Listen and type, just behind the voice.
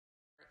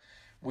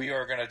We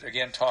are going to,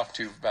 again, talk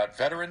about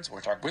veterans.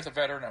 We're talking with a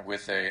veteran and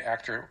with a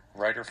actor,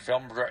 writer,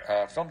 film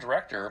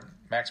director,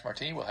 Max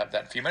Martini. We'll have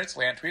that in a few minutes.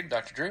 Leeann Tweeden,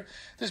 Dr. Drew.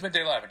 This is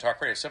Midday Live on Talk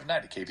Radio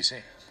 790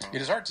 KBC.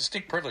 It is our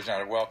distinct privilege now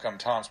to welcome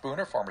Tom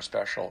Spooner, former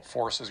Special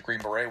Forces Green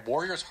Beret,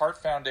 Warriors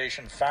Heart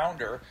Foundation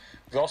founder.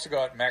 We've also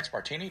got Max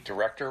Martini,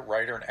 director,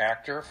 writer, and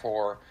actor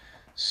for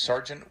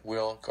Sergeant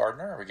Will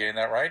Gardner. Are we getting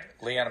that right?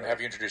 Leeann, I'm having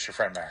you introduce your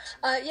friend, Max.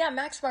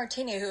 Max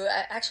Martini, who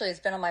actually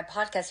has been on my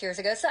podcast years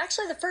ago. So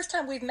actually the first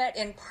time we've met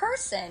in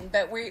person,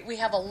 but we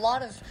have a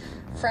lot of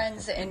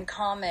friends in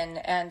common,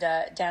 and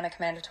Dana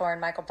Commandator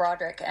and Michael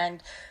Broderick.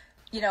 And,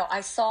 you know,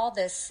 I saw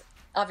this,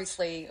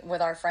 obviously,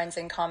 with our friends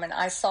in common.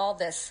 I saw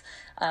this,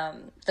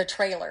 the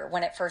trailer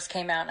when it first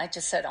came out, and I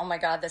just said, oh my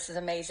God, this is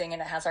amazing.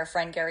 And it has our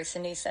friend Gary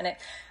Sinise in it.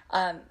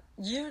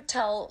 You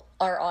tell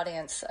our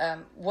audience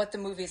what the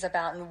movie's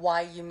about and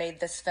why you made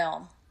this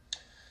film.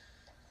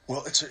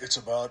 Well, it's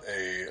about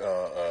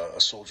a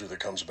soldier that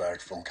comes back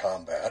from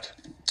combat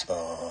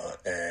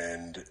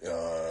and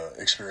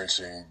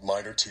experiencing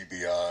minor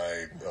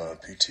TBI,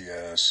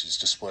 PTS. He's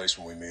displaced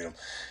when we meet him,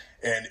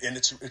 and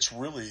it's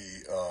really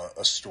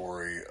a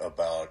story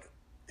about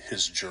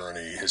his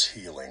journey, his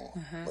healing,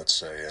 let's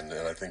say, and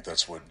I think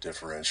that's what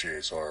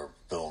differentiates our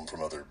film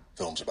from other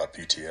films about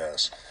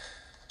PTS.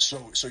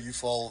 So you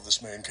follow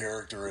this main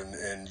character,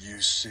 and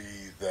you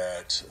see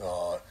that,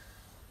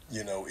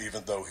 you know,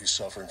 even though he's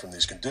suffering from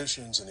these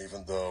conditions, and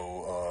even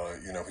though,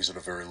 you know, he's at a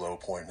very low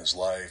point in his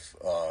life,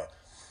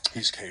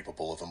 he's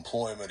capable of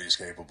employment, he's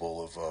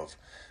capable of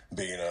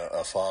being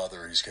a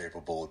father, he's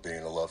capable of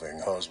being a loving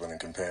husband and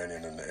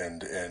companion,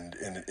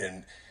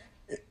 and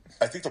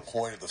I think the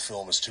point of the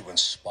film is to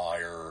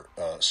inspire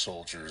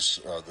soldiers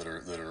that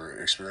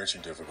are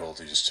experiencing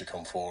difficulties to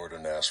come forward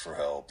and ask for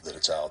help, that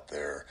it's out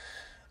there.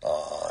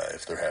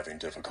 If they're having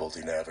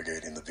difficulty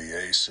navigating the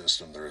VA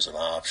system, there is an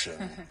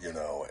option, you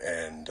know,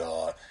 and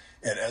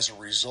as a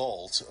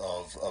result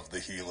of the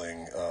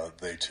healing,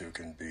 they too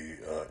can be,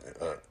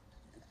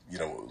 you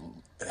know,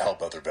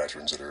 help other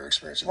veterans that are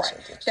experiencing the same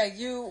things. Yeah,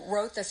 you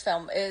wrote this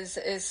film. Is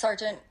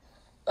Sergeant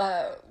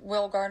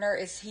Will Gardner,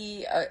 is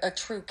he a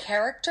true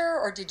character,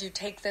 or did you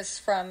take this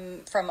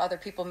from other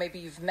people maybe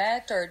you've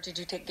met, or did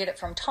you get it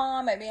from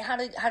Tom? I mean, how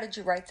did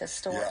you write this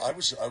story? Yeah,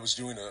 I was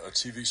doing a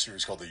TV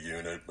series called The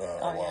Unit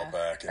a while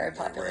back, and it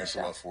ran for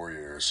about 4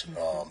 years.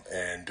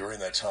 And during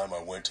that time,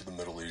 I went to the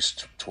Middle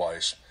East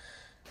twice,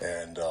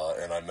 and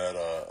I met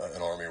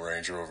an Army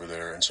Ranger over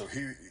there. And so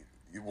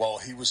while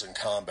he was in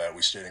combat,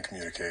 we stayed in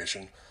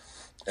communication,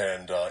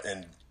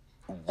 and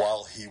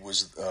while he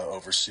was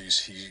overseas,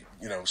 he,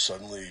 you know,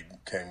 suddenly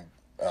came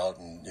out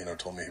and, you know,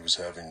 told me he was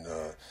having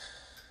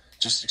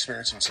just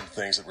experiencing some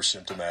things that were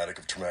symptomatic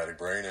of traumatic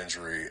brain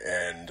injury,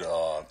 and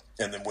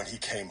then when he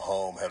came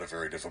home, had a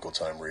very difficult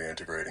time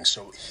reintegrating.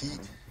 So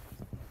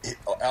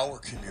our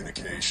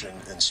communication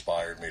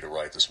inspired me to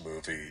write this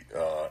movie.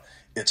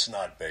 It's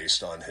not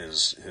based on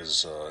his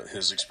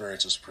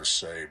experiences per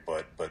se,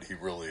 but he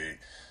really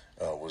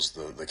was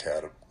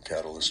the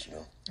catalyst, you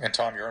know. And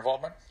Tom, your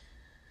involvement?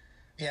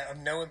 Yeah, I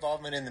have no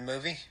involvement in the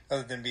movie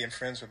other than being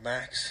friends with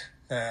Max.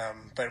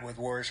 But with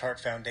Warriors Heart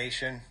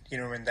Foundation, you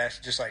know, and that's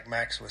just like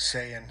Max was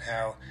saying,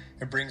 how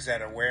it brings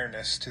that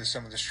awareness to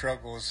some of the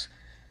struggles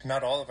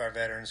not all of our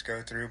veterans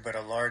go through, but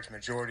a large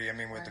majority. I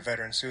mean, with the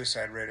veteran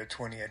suicide rate of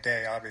 20 a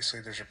day,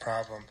 obviously there's a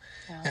problem.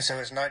 Yeah. And so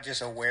it's not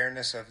just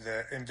awareness of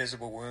the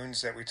invisible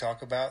wounds that we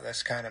talk about.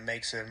 That's kind of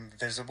makes them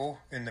visible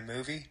in the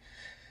movie.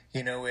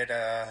 You know, it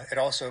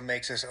also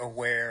makes us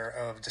aware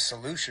of the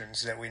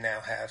solutions that we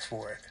now have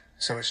for it.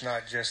 So it's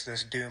not just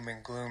this doom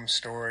and gloom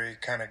story,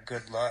 kind of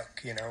good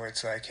luck, you know,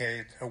 it's like,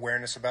 hey,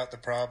 awareness about the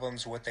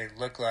problems, what they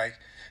look like,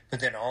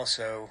 but then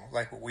also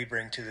like what we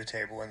bring to the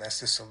table, and that's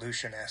the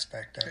solution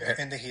aspect of it,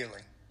 and the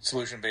healing.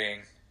 Solution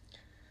being,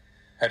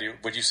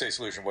 would you say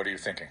solution, what are you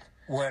thinking?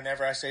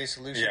 Whenever I say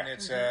solution,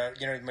 it's,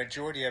 you know, the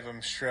majority of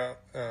them,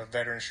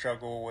 veterans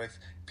struggle with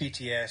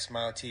PTS,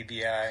 mild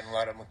TBI, and a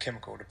lot of them with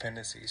chemical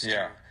dependencies too.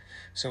 Yeah.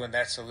 So in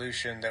that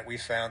solution that we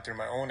found through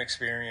my own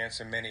experience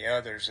and many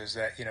others is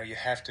that, you know, you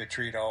have to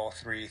treat all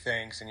three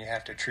things, and you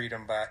have to treat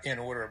them in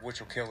order of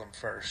which will kill them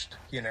first,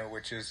 you know,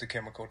 which is the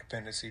chemical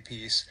dependency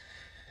piece,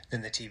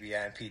 then the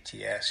TBI and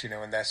PTS, you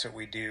know, and that's what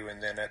we do.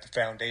 And then at the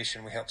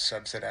foundation, we help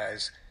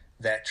subsidize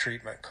that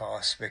treatment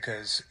cost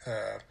because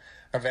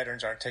our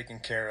veterans aren't taken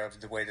care of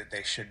the way that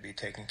they should be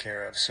taken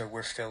care of. So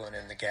we're filling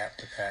in the gap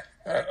with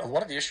that.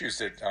 One of the issues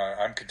that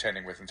I'm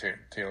contending with in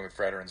dealing with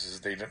veterans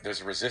is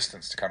there's a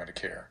resistance to coming to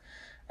care.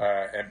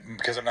 And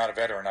because I'm not a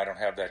veteran, I don't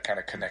have that kind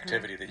of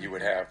connectivity that you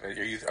would have. Are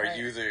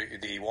you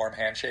the warm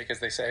handshake, as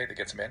they say, that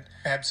gets them in?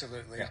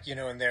 Absolutely. Yeah. You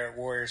know, and there at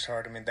Warriors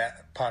Heart, I mean,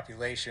 that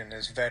population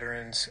is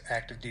veterans,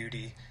 active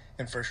duty,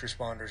 and first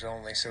responders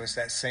only. So it's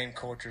that same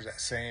culture,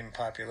 that same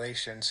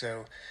population.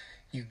 So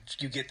you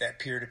get that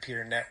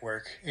peer-to-peer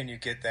network, and you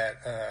get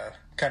that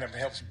kind of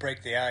helps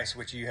break the ice,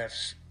 which you have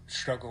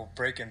struggle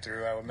breaking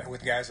through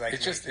with guys like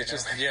it's just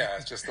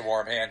the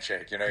warm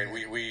handshake. You know,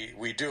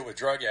 we do it with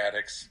drug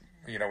addicts.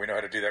 we know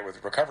how to do that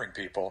with recovering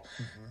people,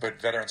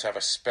 but veterans have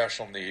a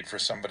special need for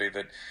somebody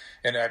that,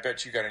 and I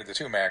bet you got into the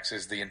too, Max,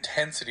 is the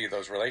intensity of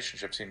those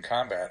relationships in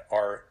combat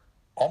are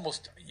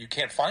almost, you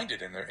can't find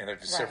it in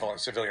a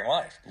civilian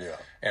life. Yeah.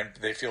 And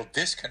they feel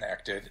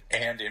disconnected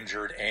and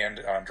injured and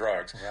on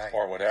drugs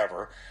or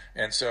whatever.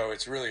 And so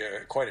it's really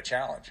quite a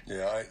challenge.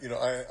 Yeah,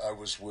 I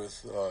was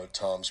with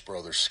Tom's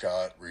brother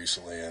Scott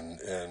recently,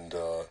 and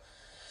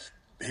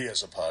he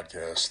has a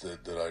podcast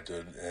that I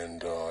did,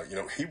 and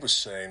he was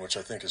saying, which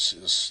I think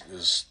is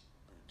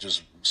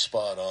just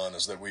spot on,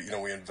 is that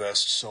we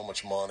invest so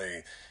much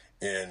money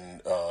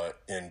in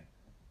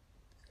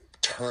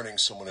turning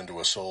someone into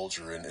a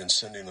soldier and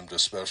sending them to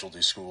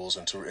specialty schools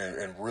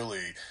and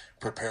really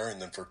preparing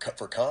them for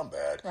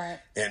combat. Right.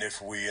 And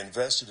if we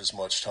invested as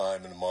much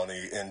time and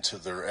money into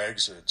their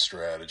exit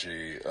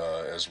strategy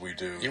as we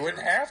do, you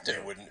wouldn't have to.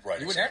 You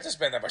wouldn't have to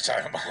spend that much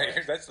time and money.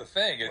 Right. That's the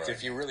thing. It's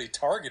if you really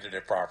targeted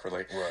it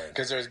properly. Right.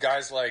 Because there's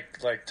guys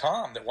like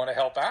Tom that want to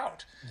help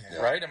out. Yeah.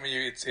 Right. I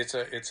mean,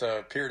 it's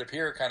a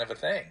peer-to-peer kind of a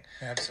thing.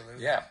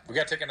 Absolutely. Yeah. We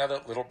got to take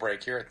another little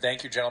break here.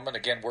 Thank you, gentlemen.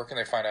 Again, where can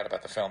they find out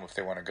about the film if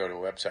they want to go to a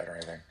website or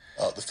anything?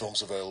 The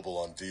film's available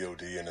on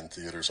VOD and in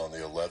theaters on the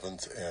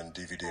 11th, and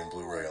DVD and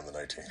Blu-ray on the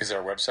 19th. Is there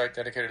a website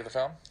dedicated to the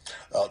film?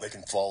 They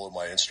can follow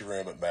my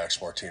Instagram at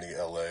Max Martini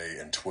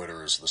LA, and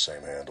Twitter is the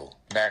same handle.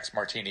 Max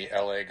Martini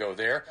LA, go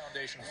there.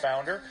 Foundation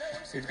founder.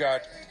 We've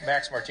got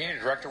Max Martini,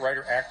 director,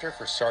 writer, actor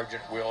for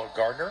Sergeant Will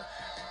Gardner.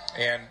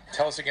 And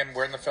tell us again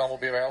when the film will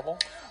be available.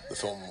 The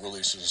film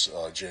releases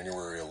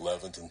January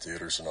 11th in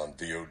theaters and on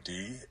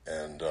VOD,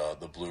 and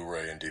the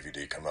Blu-ray and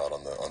DVD come out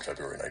on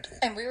February 19th.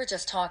 And we were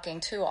just talking,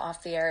 too,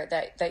 off the air,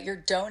 that you're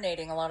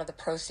donating a lot of the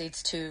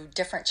proceeds to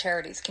different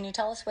charities. Can you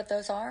tell us what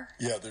those are?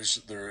 Yeah,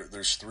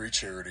 there's 3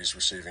 charities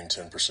receiving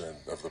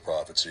 10% of the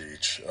profits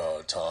each.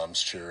 Tom's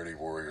charity,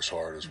 Warrior's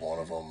Heart, is one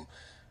of them.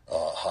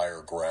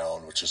 Higher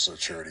Ground, which is a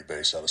charity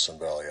based out of Sun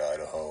Valley,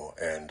 Idaho,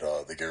 and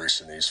the Gary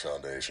Sinise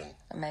Foundation.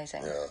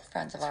 Amazing. Yeah,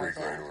 Friends of 3 ours.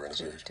 great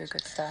organizations. Do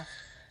good stuff.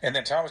 And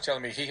then Tom was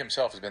telling me he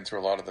himself has been through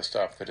a lot of the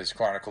stuff that is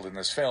chronicled in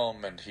this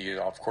film, and he,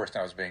 of course,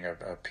 now is being a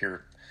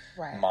peer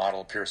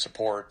model, peer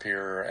support,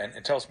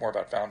 and tell us more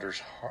about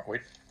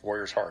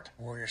Warrior's Heart.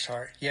 Warrior's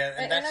Heart, yeah.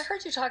 And I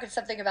heard you talking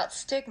something about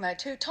stigma,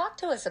 too. Talk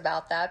to us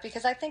about that,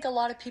 because I think a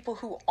lot of people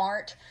who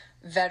aren't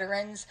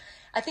veterans,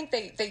 I think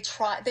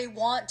they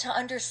want to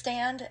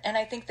understand, and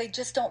I think they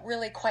just don't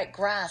really quite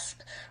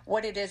grasp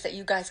what it is that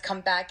you guys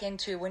come back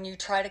into when you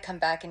try to come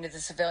back into the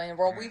civilian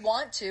world. We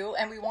want to,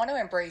 and we want to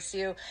embrace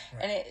you,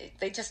 and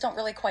they just don't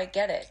really quite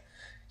get it.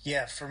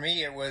 Yeah, for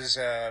me it was,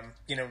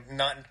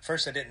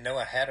 first I didn't know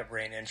I had a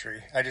brain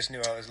injury. I just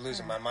knew I was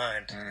losing my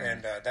mind,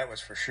 and that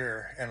was for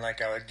sure. And I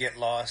would get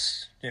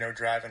lost,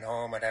 driving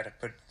home. I'd have to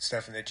put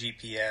stuff in the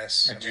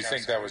GPS. And do you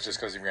think that was just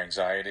because of your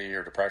anxiety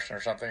or depression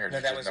or something? Or no,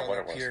 did that you was know what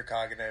it was? pure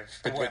cognitive.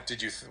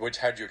 But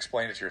how'd you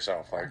explain it to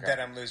yourself? That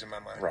I'm losing my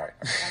mind. Right.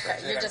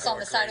 Okay. You're just on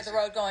the side of the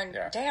road going,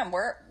 damn,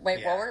 where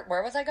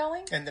was I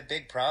going? And the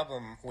big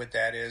problem with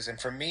that is, and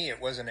for me, it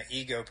wasn't an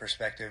ego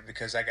perspective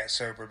because I got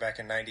sober back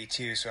in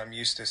 '92, so I'm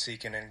used to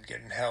seeking and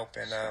getting help.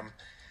 And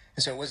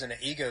so it wasn't an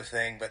ego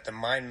thing, but the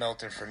mind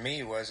melter for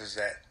me is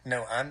that,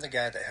 no, I'm the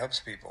guy that helps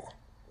people.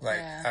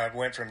 I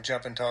went from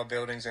jumping tall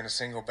buildings in a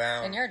single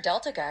bound. And you're a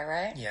Delta guy,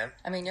 right? Yeah.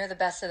 I mean, you're the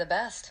best of the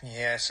best.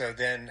 Yeah, so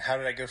then how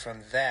did I go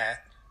from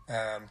that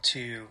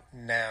to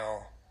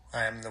now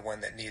I am the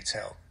one that needs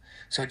help?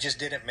 So it just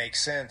didn't make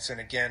sense. And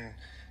again,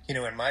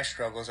 in my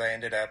struggles, I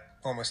ended up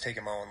almost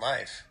taking my own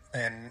life.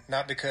 And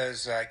not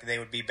because they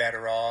would be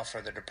better off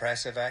or the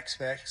depressive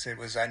aspects. It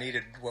was I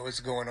needed what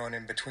was going on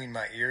in between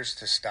my ears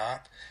to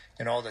stop.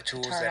 And all the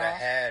tools that I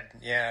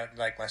had,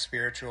 like my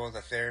spiritual,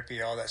 the therapy,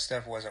 all that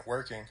stuff wasn't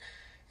working.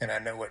 And I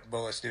know what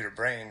bullets do to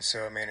brains.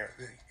 So, I mean,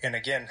 and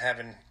again,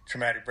 having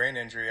traumatic brain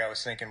injury, I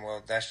was thinking,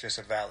 well, that's just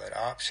a valid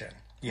option.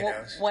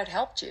 What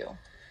helped you?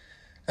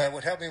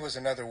 What helped me was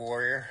another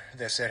warrior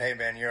that said, hey,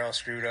 man, you're all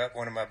screwed up.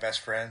 One of my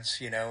best friends,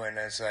 and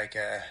it's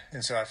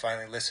and so I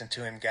finally listened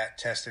to him, got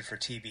tested for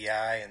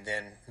TBI, and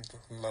then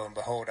lo and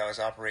behold, I was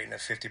operating at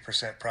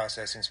 50%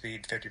 processing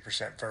speed,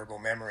 50% verbal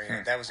memory.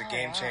 And that was a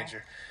game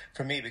changer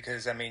for me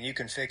because, I mean, you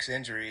can fix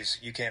injuries,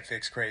 you can't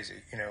fix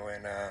crazy,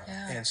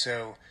 and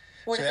so...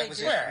 What do they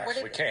do?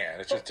 We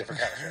can. It's just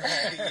different kind of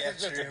thing.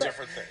 It's just a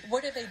different thing.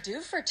 What do they do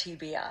for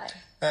TBI?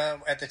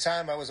 At the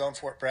time, I was on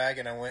Fort Bragg,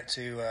 and I went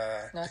to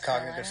the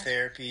cognitive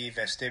therapy,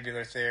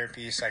 vestibular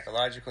therapy,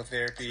 psychological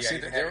therapy. I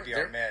even had to be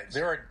on meds.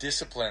 There are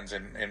disciplines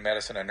in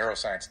medicine and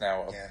neuroscience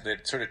now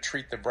that sort of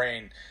treat the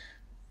brain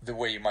the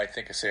way you might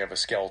think of, say, of a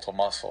skeletal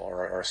muscle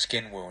or a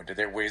skin wound.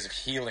 There are ways of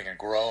healing and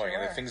growing,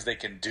 and the things they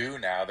can do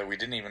now that we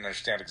didn't even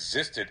understand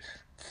existed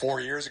 4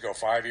 years ago,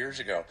 5 years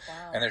ago.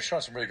 Wow. And they're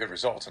showing some really good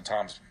results, and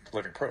Tom's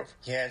living proof.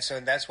 Yeah, and so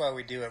that's why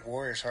we do at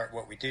Warrior's Heart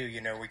what we do.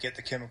 We get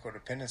the chemical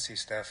dependency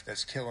stuff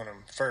that's killing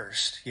them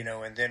first,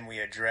 and then we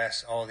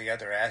address all the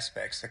other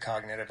aspects, the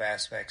cognitive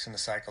aspects and the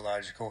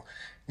psychological,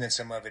 and then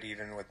some of it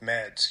even with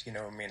meds,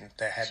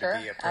 that had to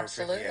be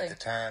appropriately at the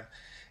time.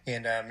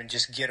 And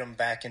just get them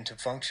back into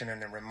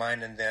functioning and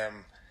reminding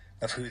them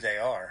of who they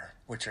are,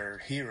 which are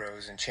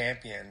heroes and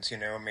champions. You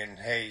know, I mean,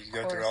 hey, you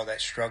go through all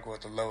that struggle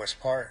at the lowest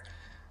part.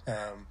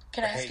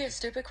 Can I ask you a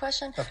stupid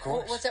question? Of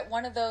course. Was it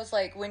one of those,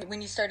 like,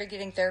 when you started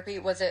getting therapy,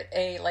 was it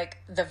like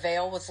the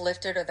veil was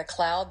lifted or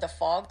the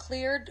fog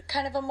cleared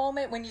kind of a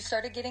moment when you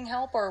started getting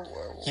help? Or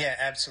yeah,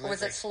 absolutely.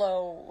 Was it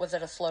slow? Was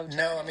it a slow journey?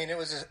 No, I mean, it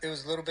was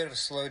a little bit of a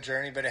slow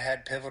journey, but it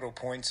had pivotal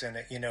points in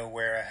it, you know,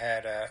 where I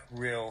had a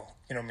real,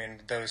 you know, I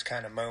mean, those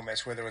kind of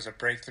moments where there was a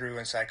breakthrough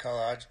in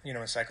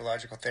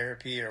psychological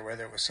therapy, or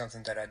whether it was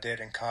something that I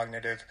did in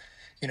cognitive,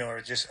 you know,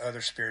 or just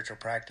other spiritual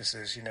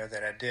practices, you know,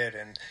 that I did.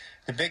 And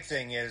the big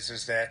thing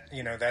is that,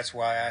 you know, that's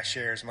why I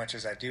share as much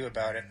as I do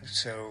about it.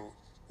 So,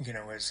 you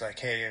know, it's like,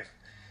 hey,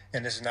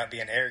 and this is not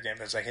being arrogant,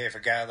 but it's like, hey, if a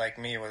guy like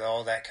me with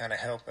all that kind of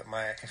help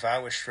if I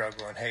was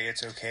struggling, hey,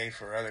 it's okay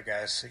for other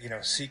guys. You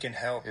know, seeking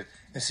help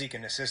and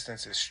seeking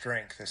assistance is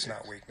strength. It's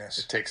not weakness.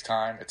 It takes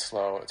time. It's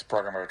slow. It's a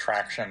program of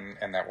attraction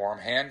and that warm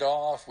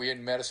handoff. We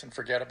in medicine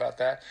forget about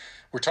that.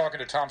 We're talking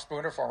to Tom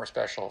Spooner, former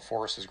Special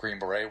Forces Green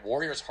Beret,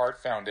 Warriors Heart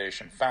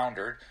Foundation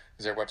founder.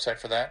 Is there a website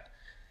for that?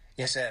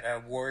 Yes, at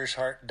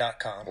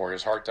warriorsheart.com.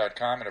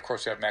 Warriorsheart.com. And, of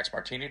course, we have Max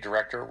Martini,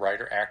 director,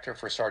 writer, actor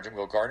for Sergeant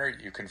Will Gardner.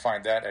 You can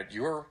find that at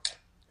your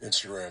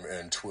Instagram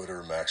and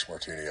Twitter, Max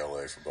Martini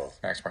LA for both.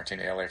 Max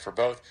Martini LA for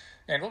both.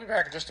 And we'll be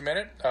back in just a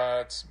minute.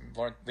 It's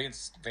Leeann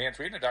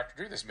Tweeden and Dr.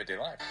 Drew. This is Midday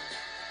Live.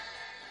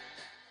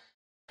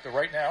 So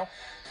right now,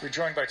 we're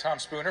joined by Tom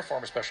Spooner,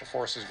 former Special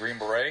Forces Green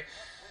Beret,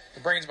 the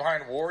brains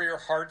behind Warrior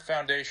Heart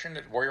Foundation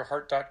at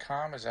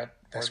warriorheart.com. Is that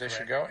where they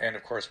should go? And,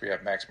 of course, we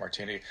have Max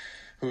Martini,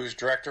 who's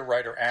director,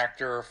 writer,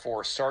 actor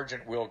for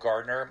Sergeant Will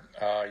Gardner.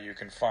 You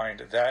can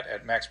find that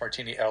at Max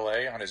Martini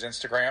LA on his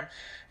Instagram.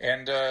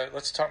 And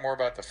let's talk more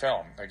about the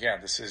film. Again,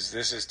 this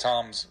is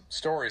Tom's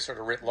story sort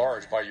of writ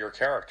large by your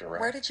character,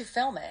 right? Where did you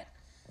film it?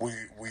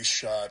 We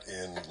shot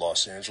in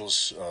Los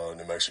Angeles,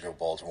 New Mexico,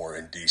 Baltimore,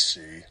 and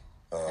D.C.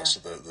 So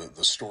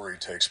the story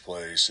takes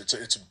place.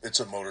 It's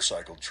a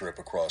motorcycle trip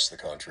across the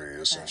country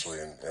essentially,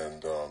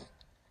 nice.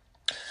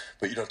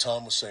 But you know,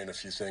 Tom was saying a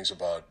few things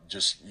about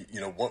just, you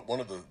know, one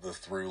of the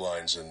through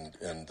lines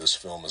in this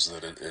film is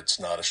that it's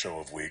not a show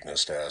of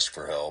weakness to ask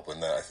for help,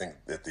 and that I think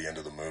at the end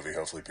of the movie,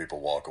 hopefully people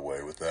walk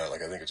away with that.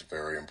 Like, I think it's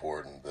very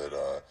important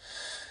that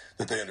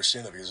they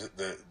understand that, because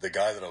the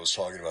guy that I was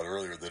talking about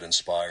earlier that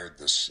inspired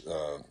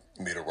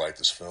me to write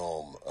this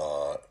film.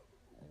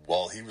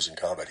 While he was in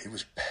combat, he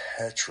was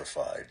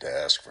petrified to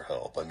ask for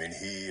help. I mean,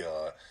 he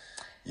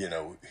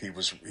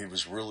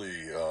was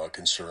really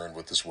concerned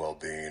with his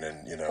well-being,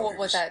 and you know. What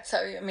was that? So,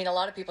 I mean, a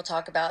lot of people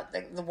talk about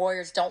the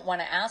Warriors don't want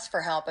to ask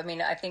for help. I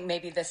mean, I think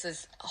maybe this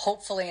is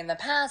hopefully in the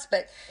past,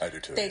 but I do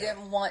too, they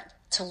didn't want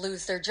to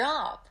lose their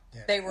job.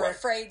 Yeah. They were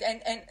afraid,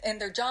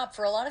 and their job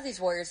for a lot of these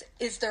warriors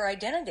is their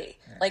identity.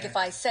 Like, if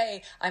I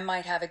say I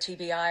might have a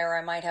TBI or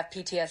I might have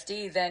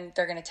PTSD, then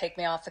they're going to take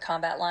me off the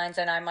combat lines,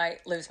 and I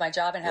might lose my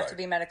job and have to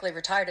be medically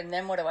retired. And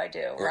then what do I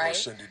do? Or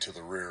send you to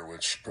the rear,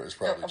 which is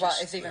probably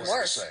it's even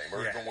worse. The same,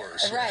 or even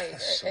worse. Right,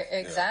 so,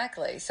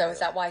 exactly. So is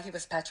that why he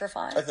was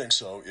petrified? I think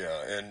so.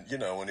 Yeah, and you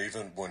know, and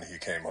even when he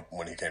came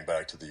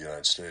baback to the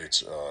United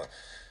States.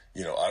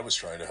 You know, I was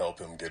trying to help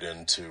him get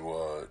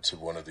into to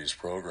one of these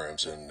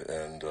programs,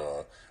 and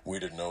we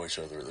didn't know each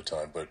other at the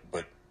time.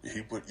 But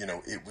he would, you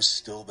know, it was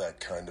still that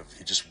kind of,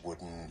 he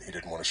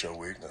didn't want to show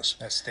weakness.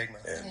 That stigma.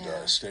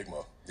 And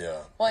stigma,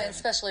 yeah. Well, and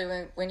especially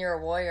when you're a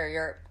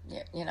warrior,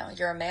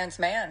 you're a man's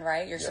man,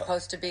 right? You're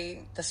supposed to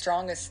be the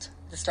strongest,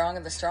 the strong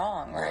of the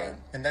strong, right?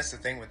 And that's the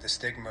thing with the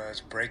stigma, is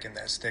breaking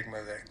that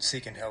stigma that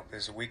seeking help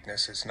is a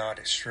weakness. It's not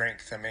a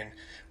strength. I mean,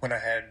 when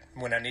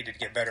I needed to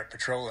get better at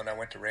patrolling, I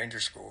went to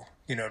Ranger School.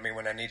 You know what I mean?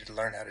 When I needed to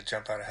learn how to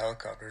jump out of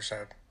helicopters,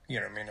 I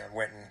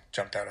went and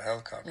jumped out of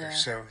helicopters. Yeah.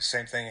 So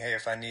same thing. Hey,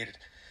 if I needed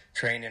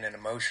training and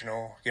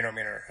emotional, you know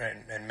what I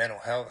mean, and mental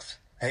health,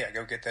 hey, I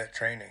go get that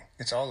training.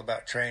 It's all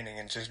about training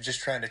and just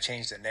trying to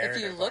change the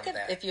narrative.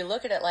 If you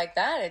look at it like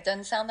that, it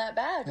doesn't sound that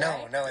bad.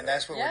 No, and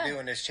that's what we're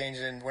doing, is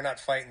changing. We're not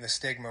fighting the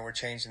stigma. We're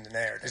changing the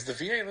narrative. Is the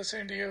VA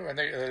listening to you? And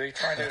are they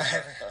trying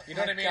to? You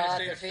know what I mean? God,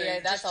 the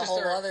VA, that's a whole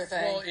other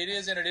thing. Well, it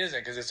is and it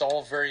isn't, because it's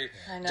all very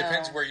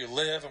depends where you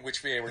live and which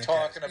VA we're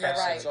talking about.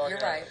 You're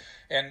right.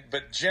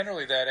 But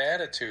generally, that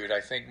attitude,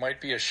 I think, might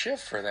be a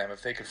shift for them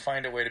if they could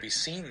find a way to be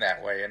seen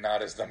that way and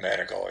not as the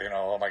medical. You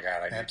know, oh my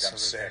God, I'm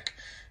sick.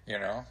 You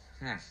know.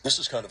 This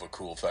is kind of a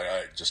cool fact.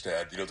 I just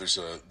add, you know, there's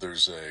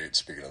a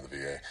speaking of the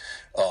VA,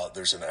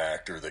 there's an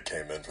actor that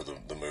came in for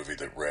the movie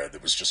that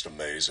was just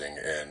amazing,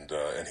 and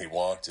he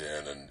walked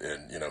in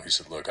and you know, he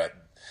said, look,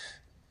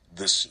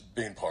 this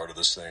being part of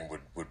this thing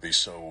would be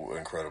so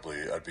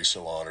incredibly, I'd be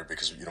so honored,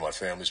 because you know, my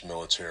family's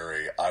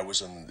military. I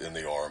was in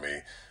the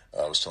Army.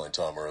 I was telling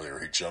Tom earlier,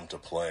 he jumped a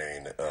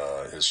plane,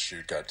 his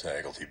chute got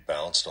tangled, he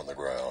bounced on the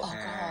ground,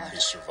 he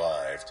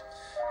survived.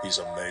 He's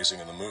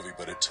amazing in the movie,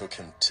 but it took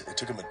him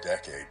a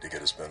decade to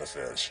get his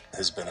benefits,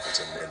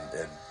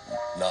 and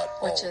not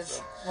all of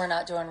them. We're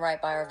not doing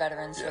right by our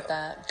veterans with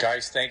that.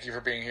 Guys, thank you for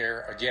being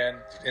here. Again,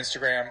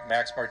 Instagram,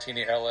 Max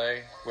Martini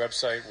LA,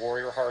 website,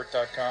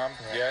 warriorheart.com.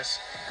 Yes,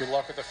 good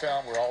luck with the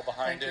film. We're all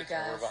behind it.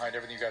 Guys. We're behind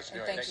everything you guys are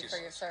doing. Thank you for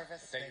your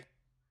service. Thank you.